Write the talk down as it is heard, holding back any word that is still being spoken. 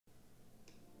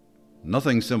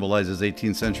Nothing symbolizes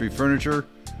 18th century furniture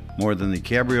more than the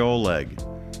cabriole leg.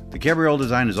 The cabriole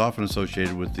design is often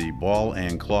associated with the ball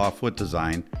and claw foot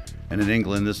design, and in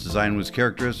England this design was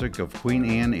characteristic of Queen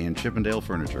Anne and Chippendale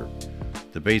furniture.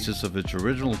 The basis of its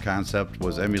original concept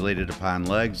was emulated upon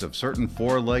legs of certain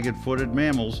four-legged footed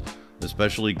mammals,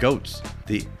 especially goats.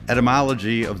 The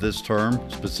etymology of this term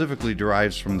specifically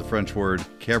derives from the French word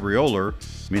cabrioler,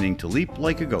 meaning to leap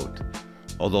like a goat.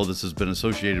 Although this has been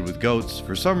associated with goats,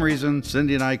 for some reason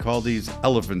Cindy and I call these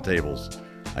elephant tables.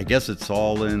 I guess it's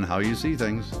all in how you see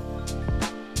things.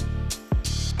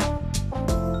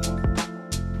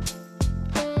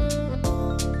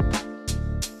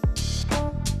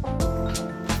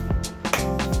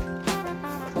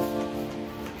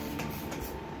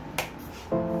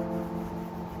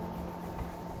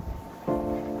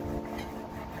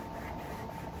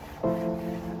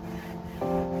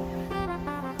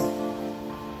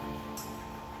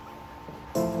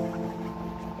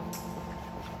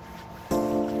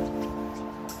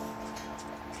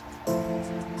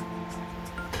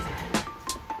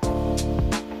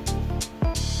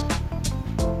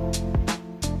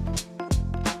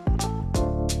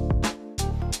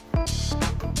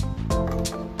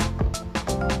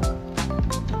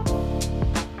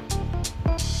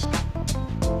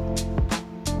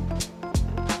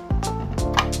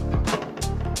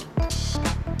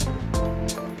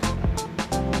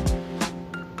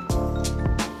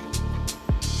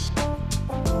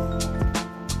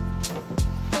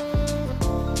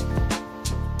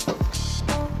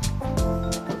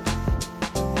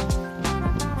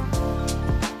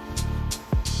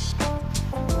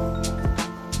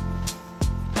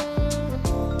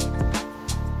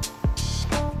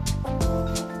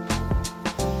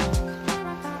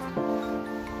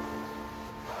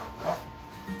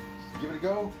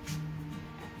 Go?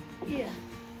 Yeah.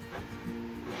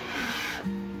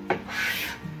 Do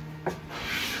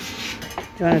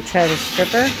you want to try the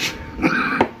stripper?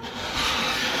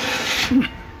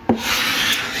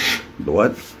 The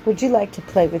what? Would you like to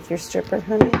play with your stripper,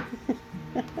 honey?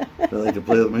 Would I like to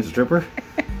play with my stripper?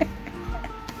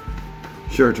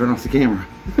 Sure, turn off the camera.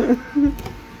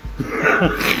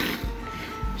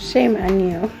 Shame on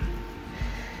you.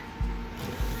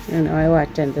 I know, I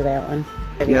walked into that one.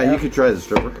 Yeah, you could try the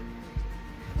stripper.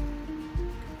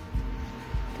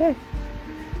 Okay.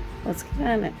 Let's get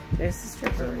on it. There's the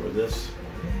stripper. With this.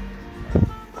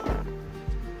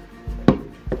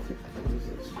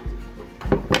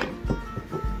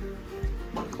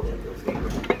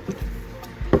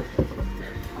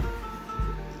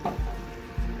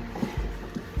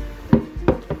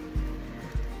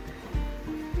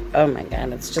 Oh my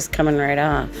god, it's just coming right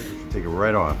off. Take it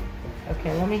right off.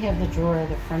 Okay, let me have the drawer,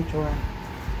 the front drawer.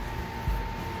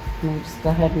 Let me just go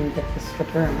ahead and get the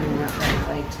stripper and bring that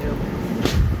right away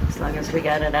too. As long as we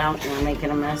got it out and we're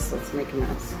making a mess, let's make a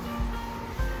mess.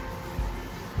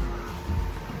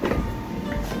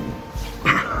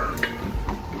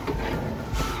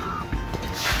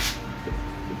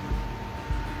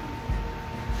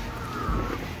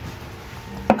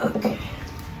 Okay.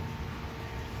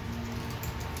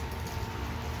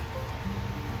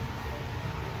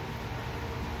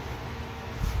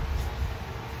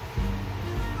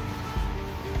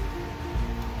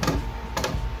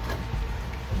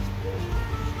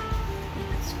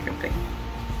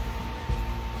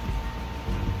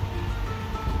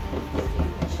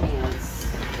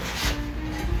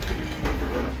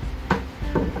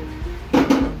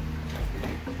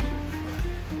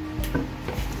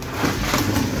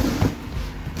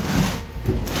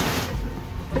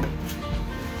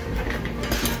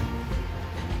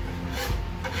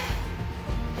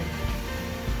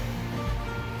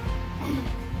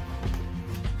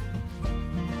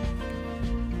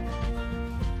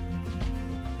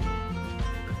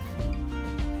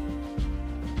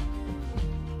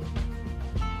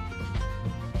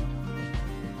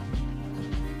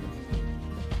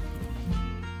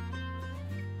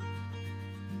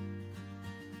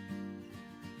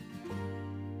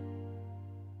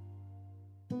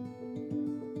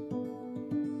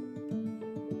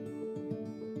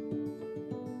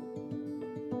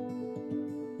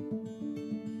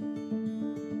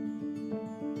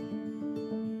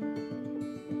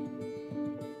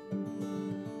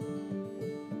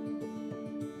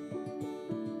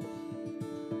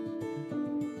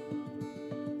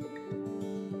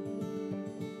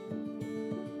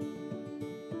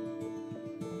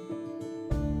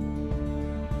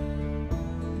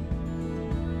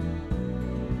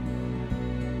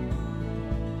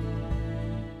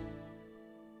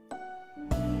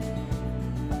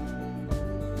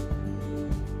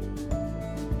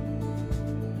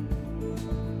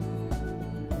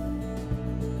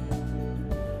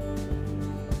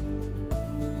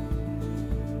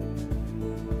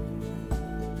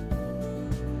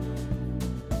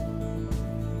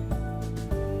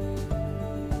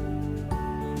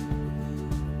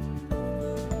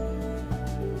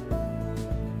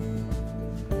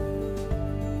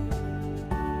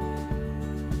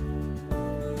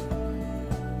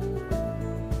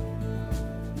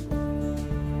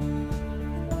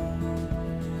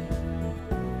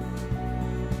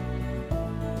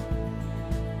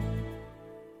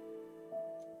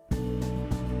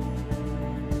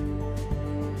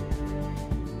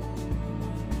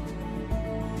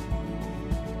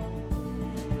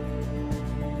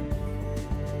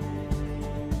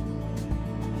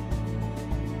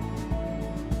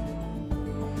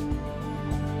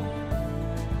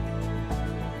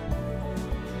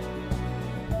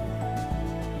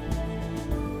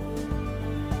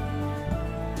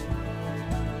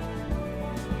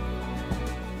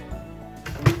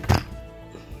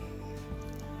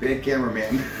 Bad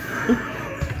cameraman.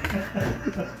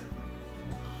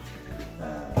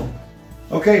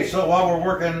 Okay, so while we're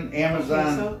working,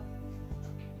 Amazon.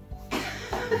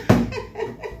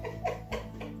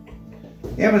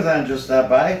 Amazon just stopped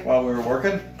by while we were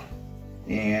working,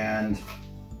 and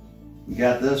we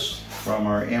got this from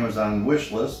our Amazon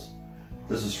wish list.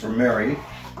 This is from Mary,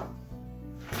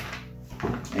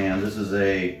 and this is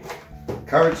a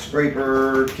card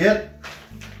scraper kit.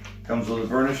 Comes with a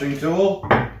burnishing tool.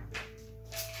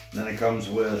 Then it comes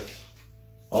with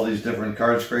all these different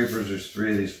card scrapers. There's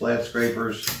 3 of these flat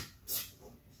scrapers,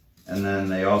 and then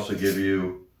they also give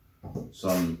you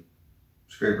some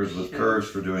scrapers with curves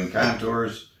for doing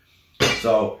contours.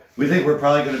 So we think we're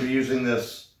probably going to be using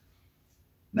this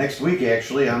next week,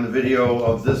 actually, on the video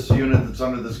of this unit that's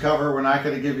under this cover. We're not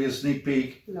going to give you a sneak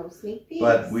peek. No sneak peeks.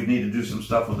 But we need to do some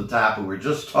stuff with the top. And we're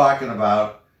just talking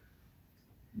about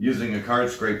using a card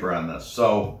scraper on this.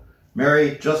 So,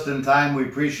 Mary, just in time, we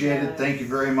appreciate it. Thank you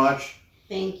very much.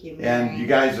 Thank you, Mary. And you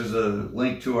guys, there's a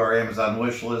link to our Amazon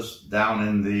wish list down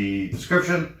in the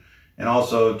description. And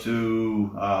also to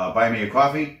buy me a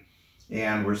coffee.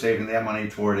 And we're saving that money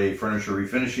toward a furniture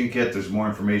refinishing kit. There's more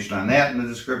information on that in the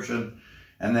description.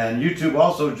 And then YouTube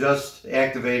also just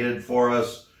activated for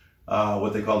us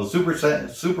what they call the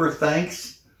super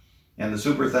thanks. And the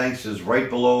super thanks is right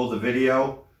below the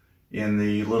video in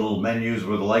the little menus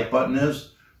where the like button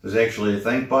is. There's actually a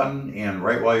thank button, and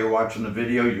right while you're watching the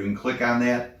video, you can click on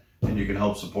that and you can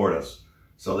help support us.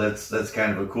 So that's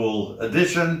kind of a cool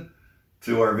addition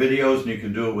to our videos, and you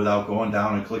can do it without going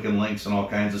down and clicking links and all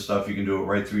kinds of stuff. You can do it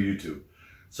right through YouTube.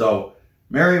 So,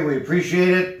 Mary, we appreciate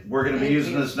it. We're going to be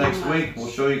using this next week. We'll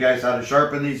show you guys how to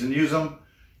sharpen these and use them.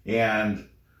 And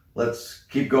let's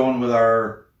keep going with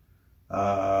our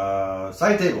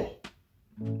side table.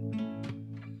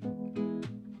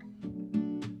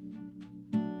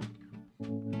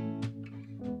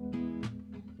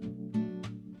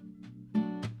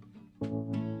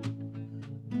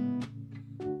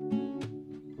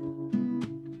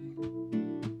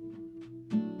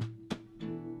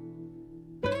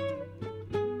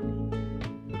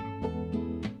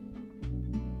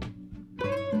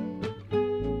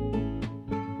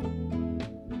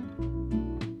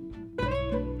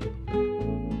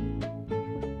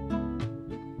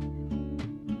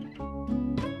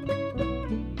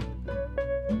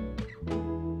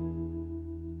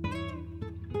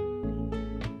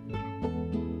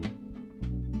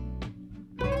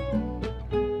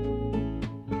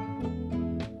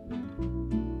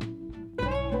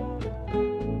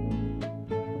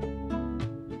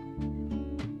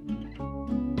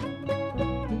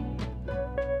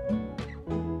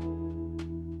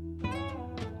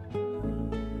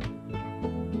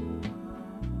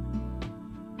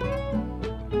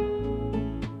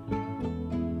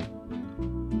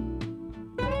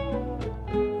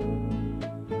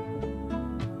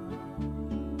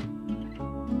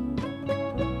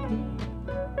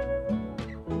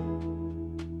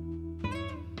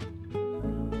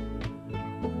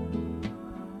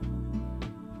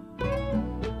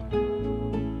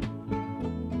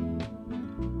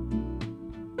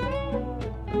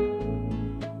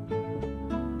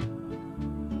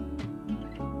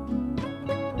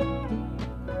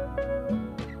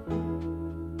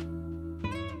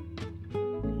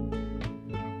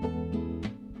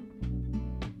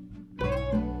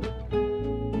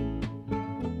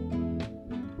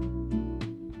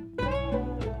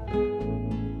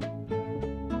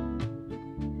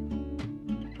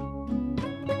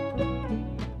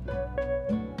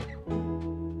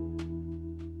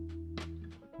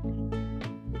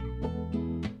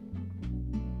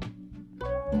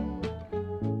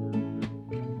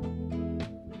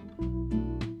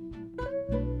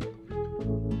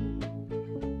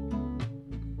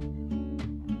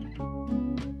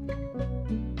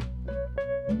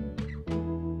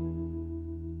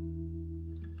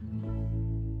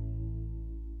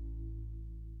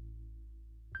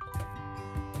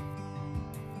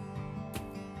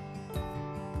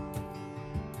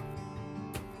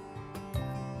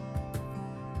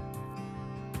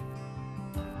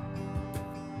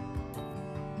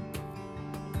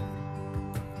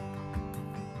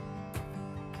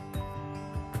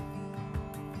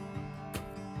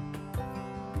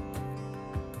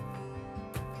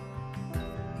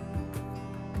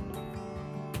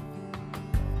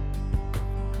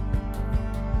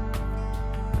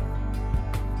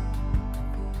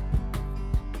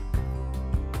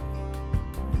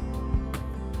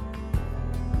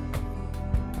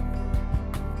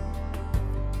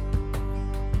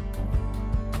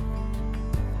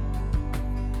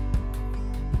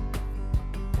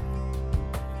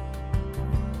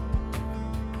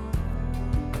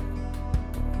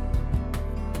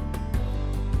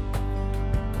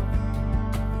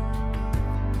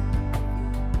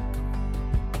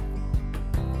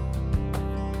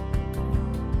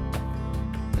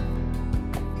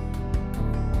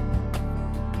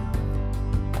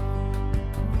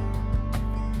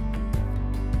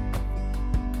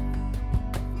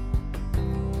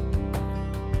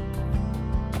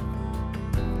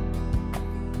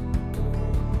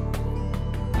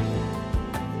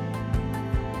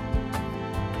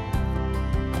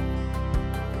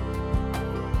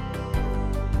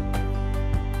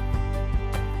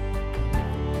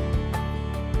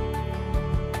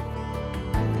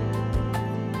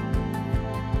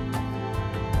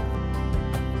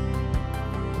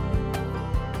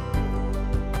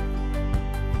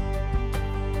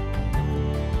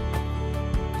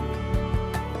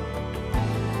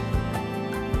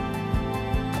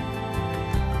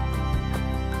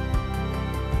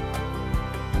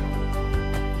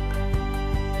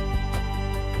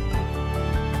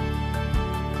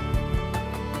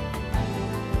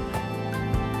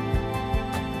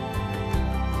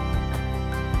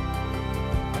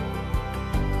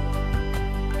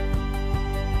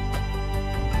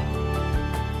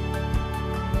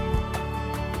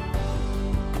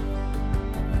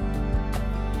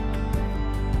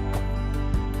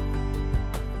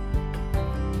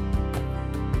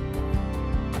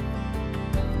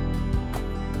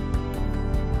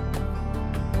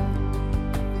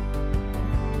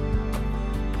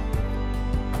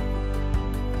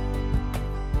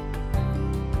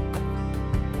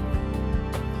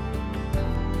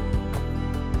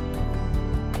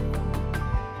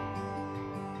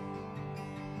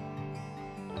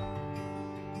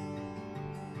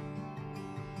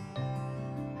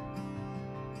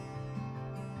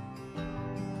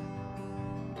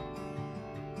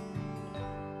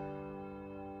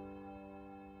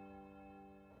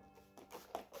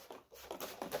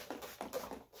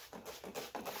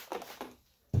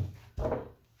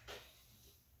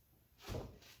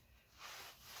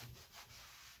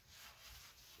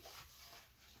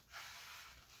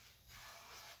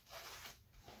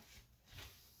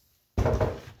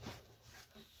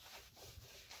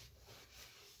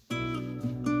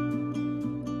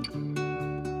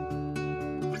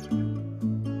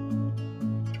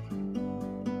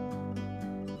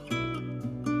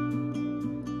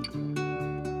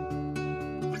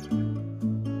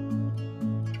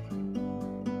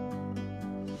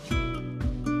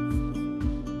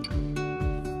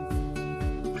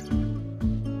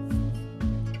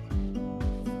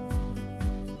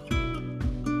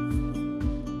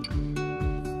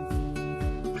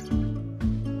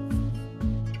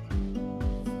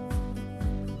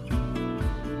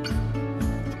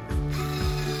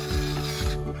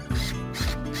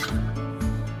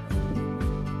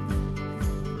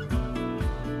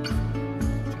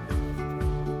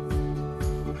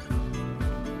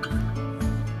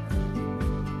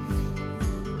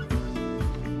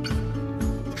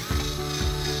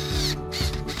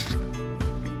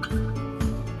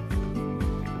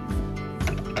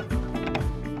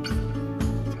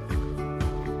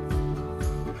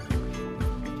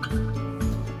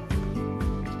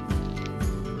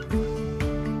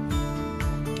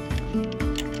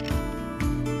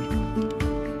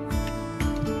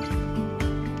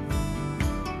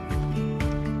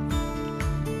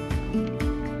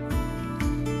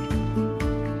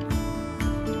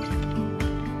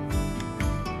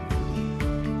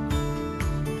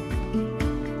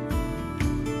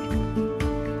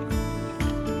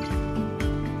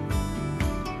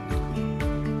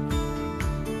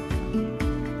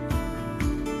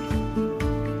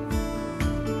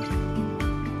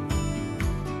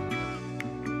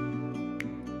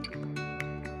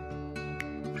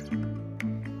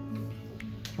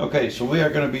 Okay, so we are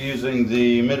going to be using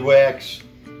the MinWax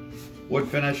wood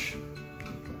finish.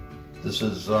 This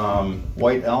is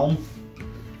white elm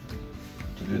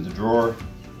to do the drawer.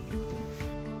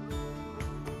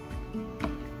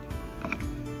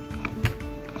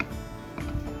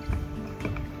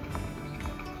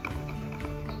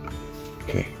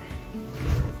 Okay.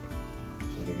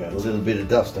 So we got a little bit of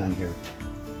dust on here.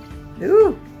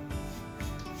 Ooh,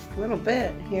 a little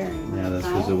bit here. Yeah, that's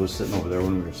because it was sitting over there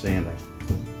when we were sanding.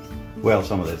 Well,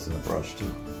 some of that's in the brush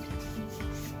too.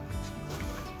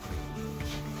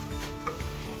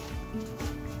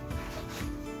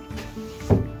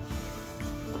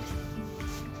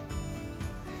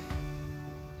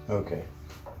 Okay.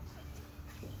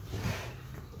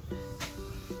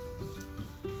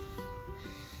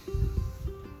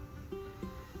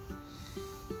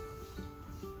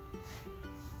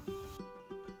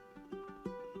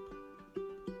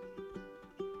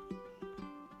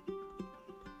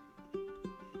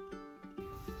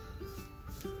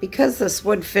 Because this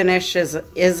wood finish is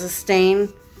a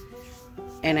stain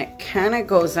and it kind of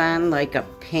goes on like a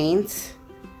paint,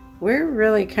 we're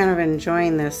really kind of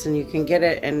enjoying this, and you can get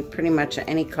it in pretty much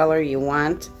any color you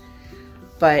want.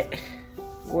 But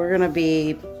we're going to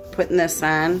be putting this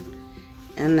on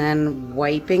and then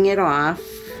wiping it off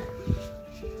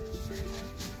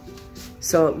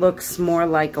so it looks more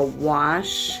like a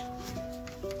wash.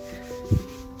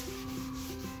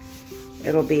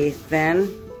 It'll be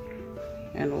thin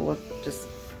and it'll look just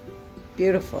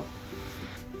beautiful.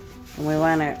 And we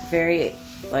want it very,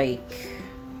 like,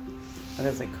 what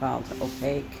is it called?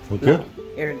 Opaque? Okay. No,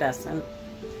 iridescent.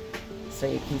 So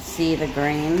you can see the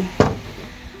grain.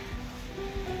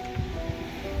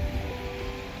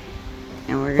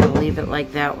 And we're going to leave it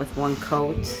like that with one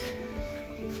coat.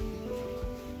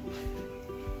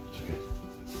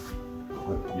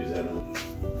 Use that on.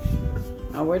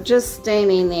 Now we're just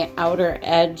staining the outer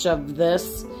edge of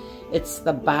this. It's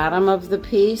the bottom of the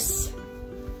piece.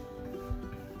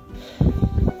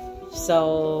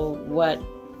 So what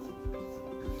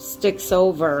sticks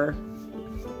over,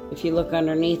 if you look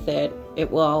underneath it, it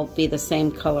will be the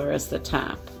same color as the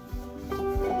top.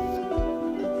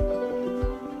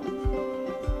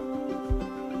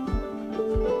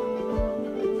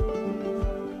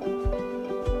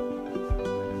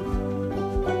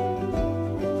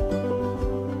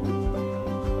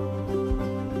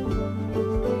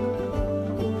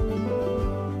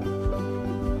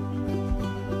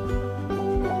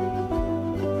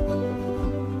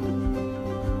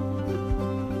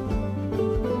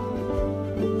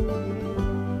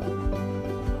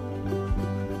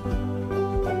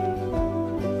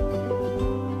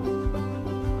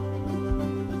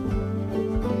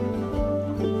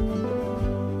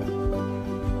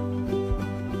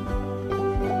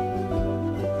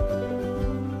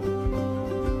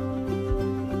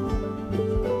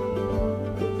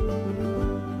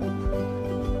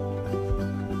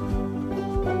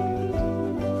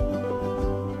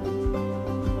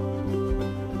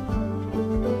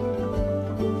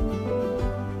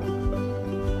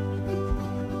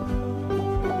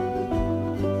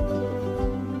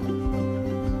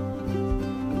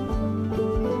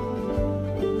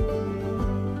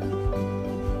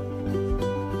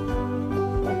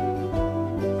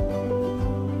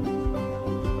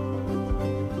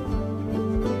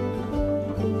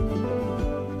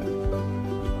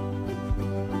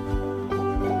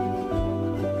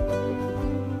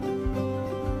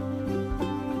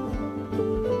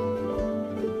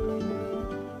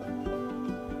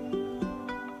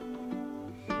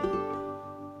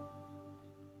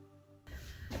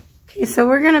 Okay, so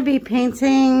we're going to be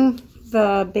painting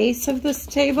the base of this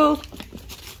table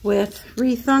with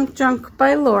Rethunk Junk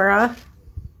by Laura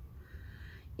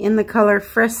in the color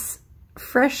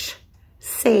Fresh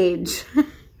Sage.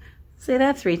 Say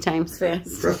that 3 times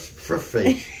fast. Fresh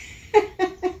face.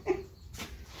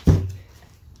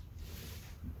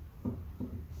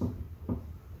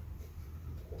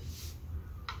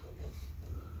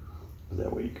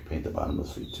 That way you can paint the bottom of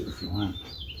the suite too if you want.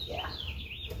 Yeah.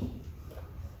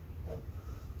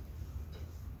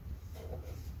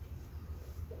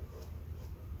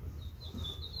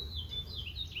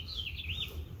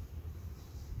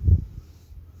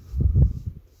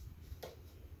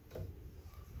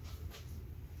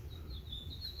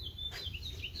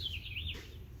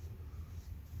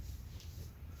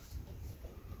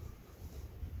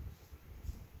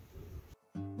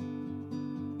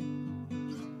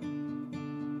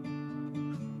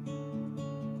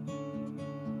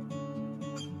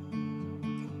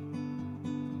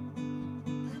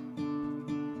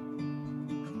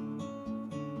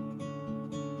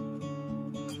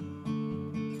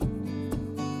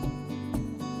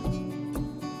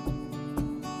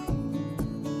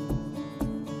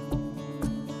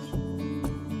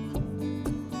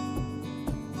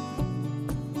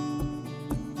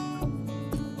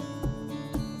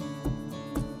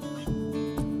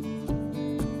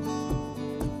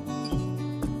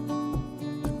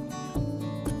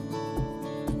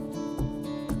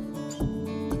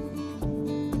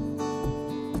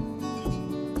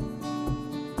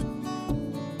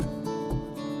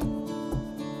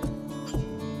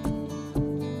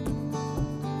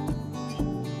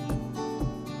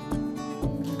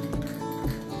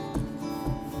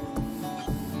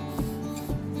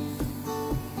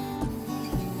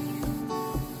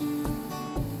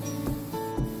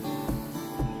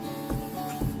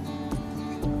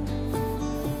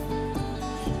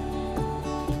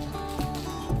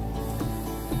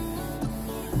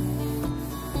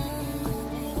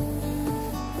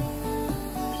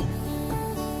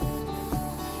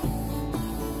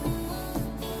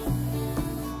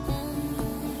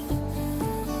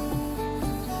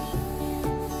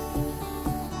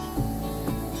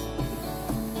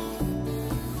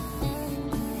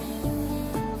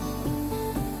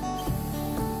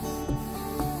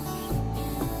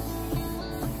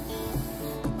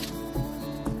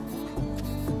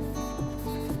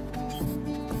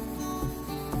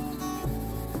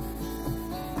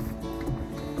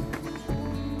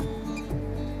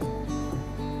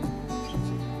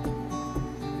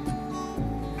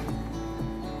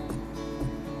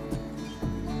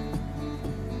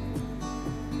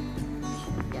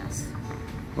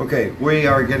 Okay, we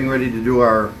are getting ready to do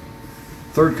our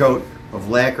third coat of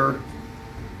lacquer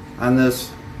on this.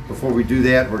 Before we do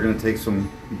that, we're going to take some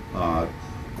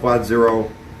Quad Zero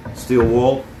steel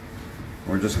wool.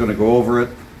 We're just going to go over it,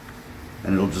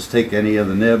 and it'll just take any of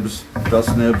the nibs,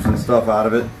 dust nibs and stuff out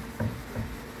of it.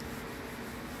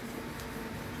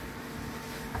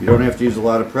 You don't have to use a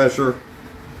lot of pressure.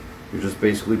 You're just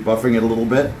basically buffing it a little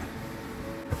bit.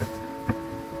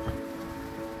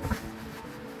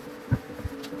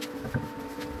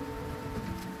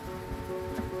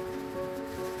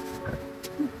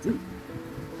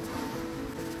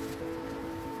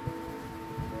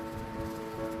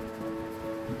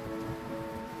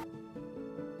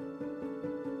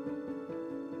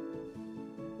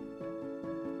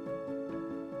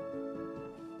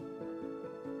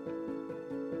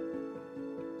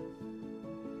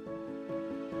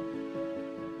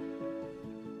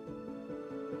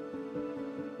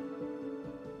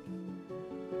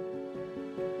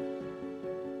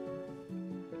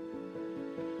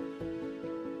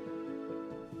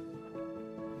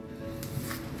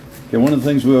 Okay, one of the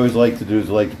things we always like to do is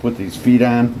like to put these feet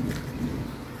on.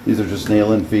 These are just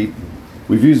nail-in feet.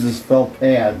 We've used this felt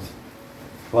pads,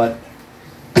 but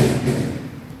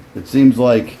it seems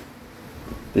like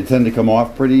they tend to come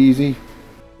off pretty easy.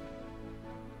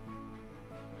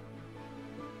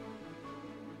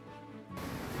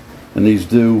 And these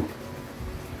do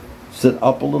sit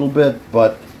up a little bit,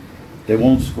 but they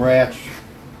won't scratch.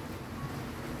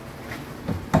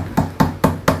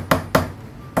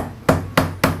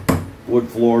 Wood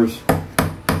floors.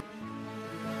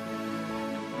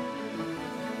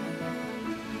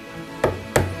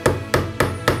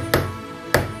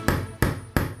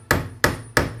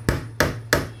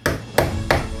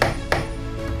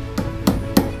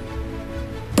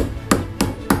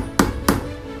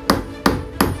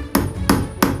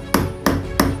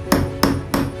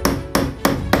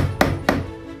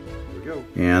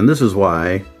 And this is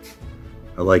why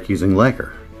I like using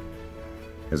lacquer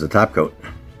as a top coat.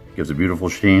 Gives a beautiful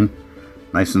sheen,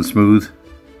 nice and smooth.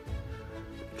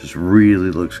 Just really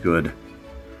looks good.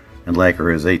 And lacquer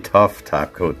is a tough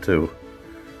top coat too.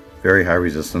 Very high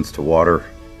resistance to water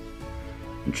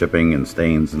and chipping and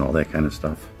stains and all that kind of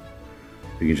stuff.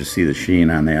 You can just see the sheen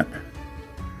on that.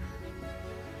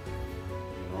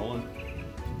 Rolling?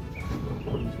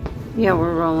 Yeah,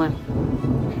 we're rolling.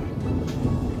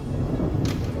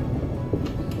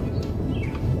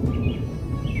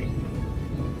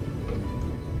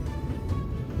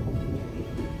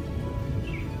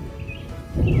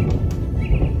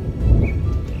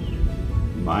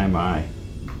 My.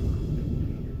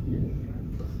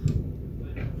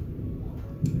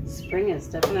 Spring is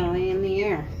definitely in the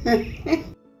air.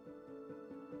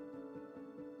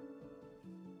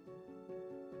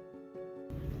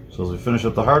 So as we finish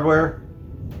up the hardware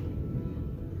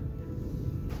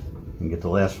and get the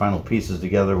last final pieces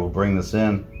together, we'll bring this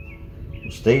in,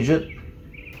 we'll stage it,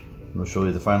 and we'll show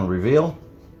you the final reveal.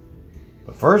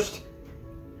 But first,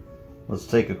 let's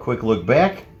take a quick look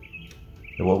back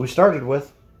at what we started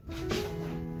with.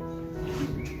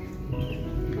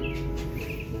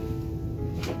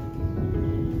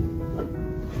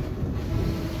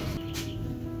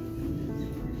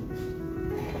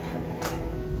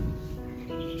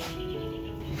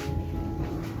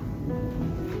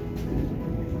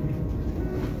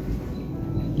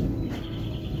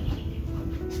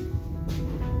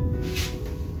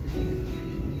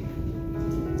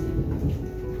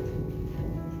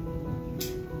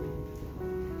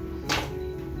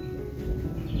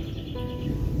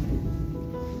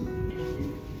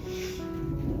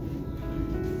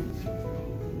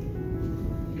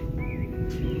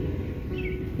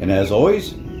 And as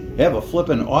always, have a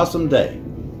flippin' awesome day.